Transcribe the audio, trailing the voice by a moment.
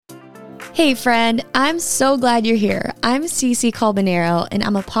Hey friend, I'm so glad you're here. I'm Cece Calbanero and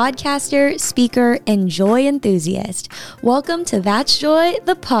I'm a podcaster, speaker, and joy enthusiast. Welcome to That's Joy,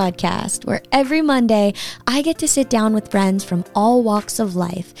 the podcast, where every Monday I get to sit down with friends from all walks of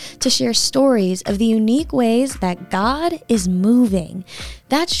life to share stories of the unique ways that God is moving.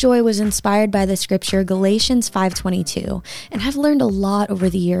 That's Joy was inspired by the scripture Galatians 5:22, and I've learned a lot over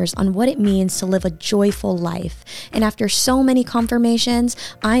the years on what it means to live a joyful life. And after so many confirmations,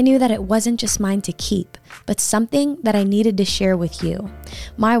 I knew that it wasn't just mine to keep, but something that I needed to share with you.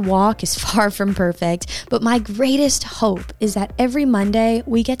 My walk is far from perfect, but my greatest hope is that every Monday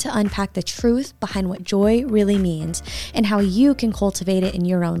we get to unpack the truth behind what joy really means and how you can cultivate it in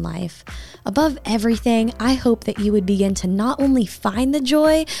your own life. Above everything, I hope that you would begin to not only find the joy,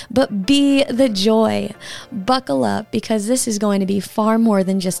 but be the joy. Buckle up, because this is going to be far more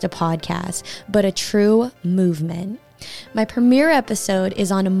than just a podcast, but a true movement. My premiere episode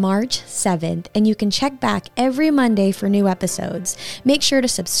is on March 7th, and you can check back every Monday for new episodes. Make sure to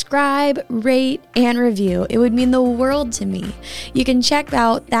subscribe, rate, and review. It would mean the world to me. You can check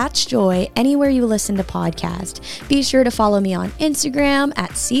out That's Joy anywhere you listen to podcasts. Be sure to follow me on Instagram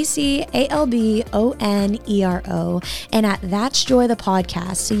at CCALBONERO and at That's Joy the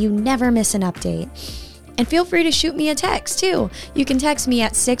podcast so you never miss an update. And feel free to shoot me a text too. You can text me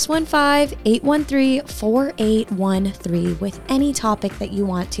at 615-813-4813 with any topic that you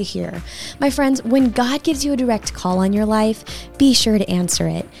want to hear. My friends, when God gives you a direct call on your life, be sure to answer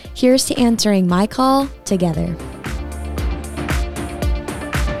it. Here's to answering my call together.